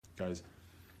guys,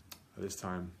 at this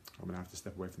time I'm going to have to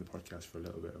step away from the podcast for a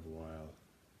little bit of a while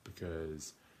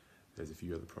because there's a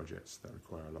few other projects that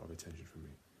require a lot of attention from me.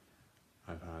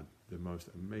 I've had the most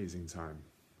amazing time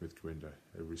with Gurinder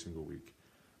every single week,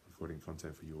 recording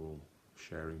content for you all,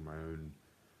 sharing my own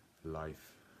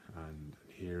life and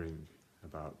hearing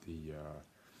about the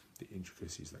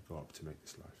intricacies that go up to make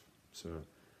this life. So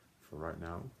for right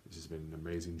now, this has been an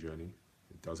amazing journey.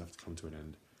 It does have to come to an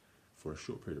end for a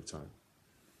short period of time.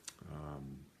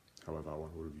 However, I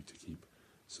want all of you to keep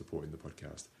supporting the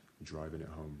podcast, driving it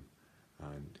home,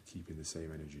 and keeping the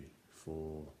same energy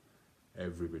for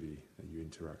everybody that you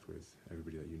interact with,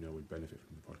 everybody that you know would benefit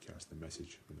from the podcast, the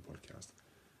message from the podcast.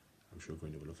 I'm sure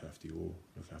Gurinder will look after you all,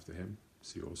 look after him.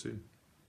 See you all soon.